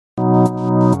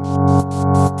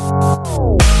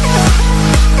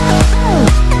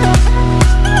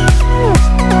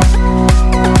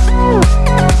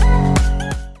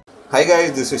Hi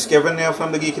guys, this is Kevin here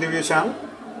from the Geeki Review channel,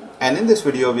 and in this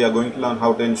video we are going to learn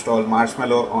how to install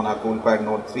Marshmallow on our Coolpad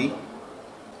Note 3.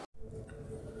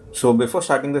 So before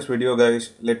starting this video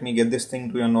guys, let me get this thing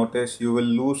to your notice. You will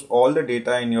lose all the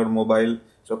data in your mobile,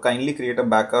 so kindly create a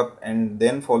backup and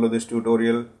then follow this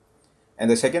tutorial.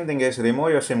 And the second thing is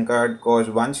remove your SIM card, because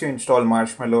once you install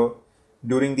Marshmallow,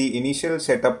 during the initial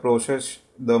setup process,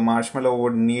 the Marshmallow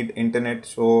would need internet,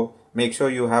 so make sure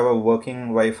you have a working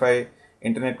Wi-Fi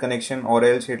internet connection, or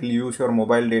else it will use your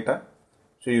mobile data.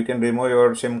 So you can remove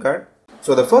your SIM card.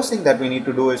 So the first thing that we need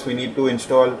to do is we need to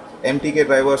install MTK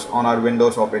drivers on our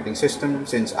Windows operating system.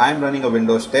 Since I am running a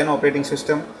Windows 10 operating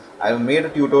system, I have made a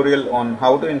tutorial on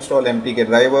how to install MTK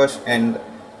drivers, and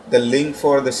the link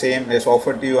for the same is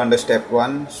offered to you under step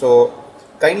 1. So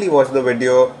kindly watch the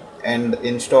video and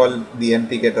install the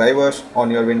MTK drivers on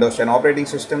your Windows 10 operating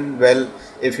system. Well,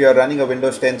 if you are running a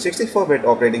Windows 10 64-bit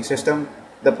operating system,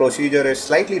 the procedure is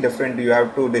slightly different. You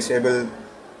have to disable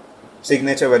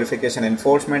signature verification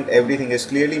enforcement. Everything is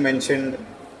clearly mentioned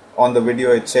on the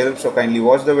video itself, so kindly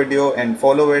watch the video and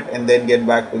follow it and then get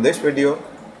back to this video.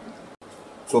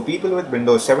 So people with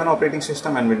Windows 7 operating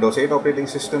system and Windows 8 operating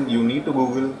system, you need to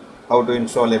Google how to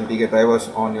install MTK drivers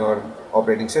on your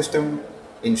operating system,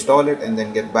 install it and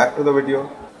then get back to the video.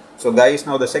 So guys,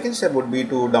 now the second step would be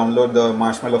to download the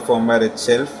Marshmallow firmware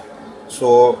itself.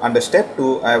 So under step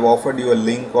 2, I have offered you a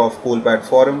link of Coolpad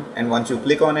forum, and once you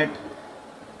click on it,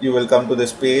 you will come to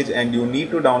this page and you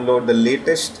need to download the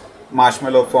latest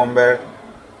Marshmallow firmware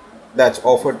that's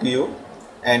offered to you.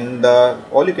 And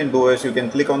all you can do is you can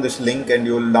click on this link and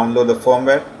you will download the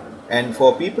firmware. And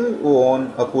for people who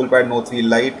own a Coolpad Note 3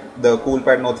 Lite, the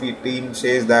Coolpad Note 3 team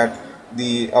says that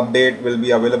the update will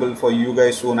be available for you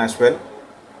guys soon as well.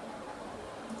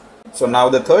 So now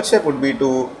the third step would be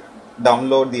to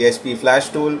download the SP Flash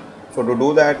tool. So to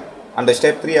do that, under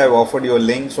step 3 I have offered you a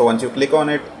link. So once you click on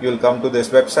it, you will come to this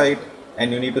website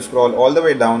and you need to scroll all the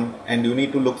way down and you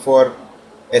need to look for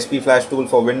SP Flash tool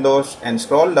for Windows and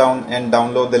scroll down and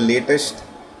download the latest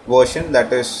version,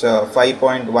 that is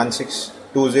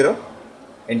 5.1620,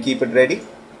 and keep it ready.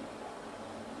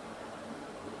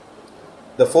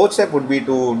 The fourth step would be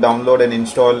to download and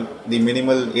install the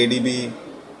minimal ADB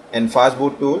and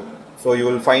FASTBOOT tool. So you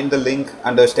will find the link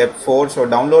under step 4. So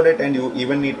download it, and you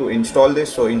even need to install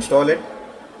this. So install it.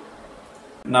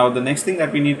 Now the next thing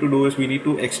that we need to do is we need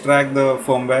to extract the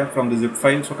firmware from the zip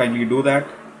file. So kindly do that.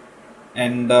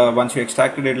 And once you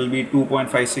extract it, it will be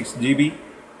 2.56 GB.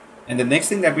 And the next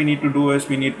thing that we need to do is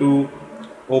we need to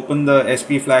open the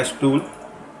SP Flash tool.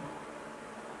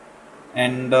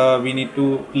 And we need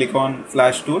to click on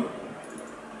Flash tool.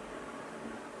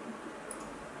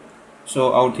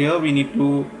 So out here we need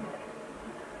to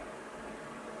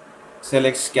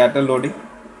select scatter loading,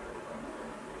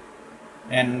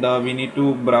 and we need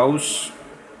to browse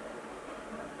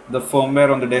the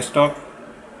firmware on the desktop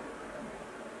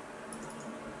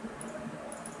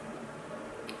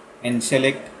and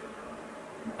select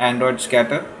Android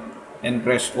scatter and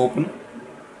press open.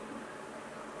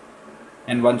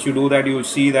 And once you do that, you will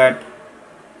see that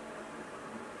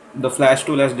the Flash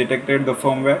tool has detected the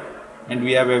firmware and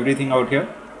we have everything out here.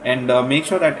 And make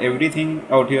sure that everything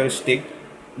out here is ticked.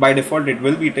 By default it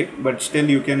will be ticked, but still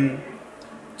you can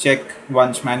check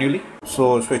once manually.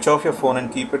 So switch off your phone and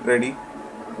keep it ready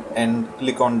and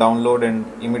click on download and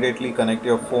immediately connect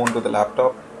your phone to the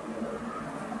laptop.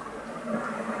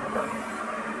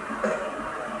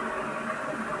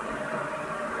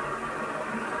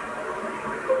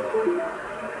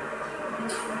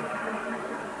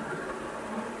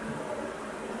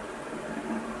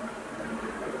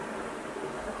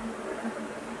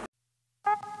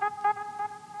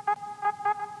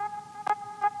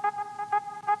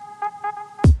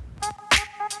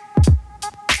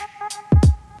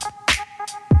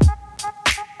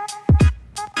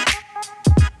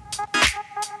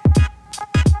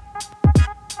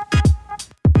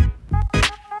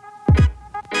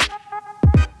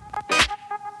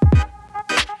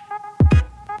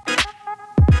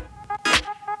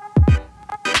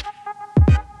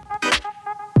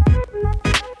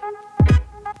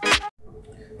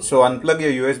 So unplug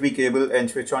your USB cable and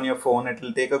switch on your phone. It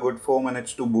will take a good 4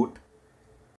 minutes to boot.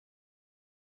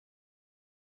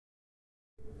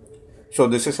 So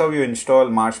this is how you install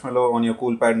Marshmallow on your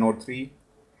Coolpad Note 3.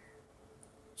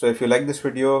 So if you like this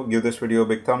video, give this video a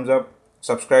big thumbs up.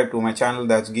 Subscribe to my channel,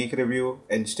 that's Geek Review,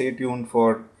 and stay tuned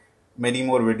for many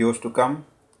more videos to come.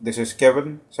 This is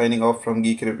Kevin signing off from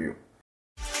Geek Review.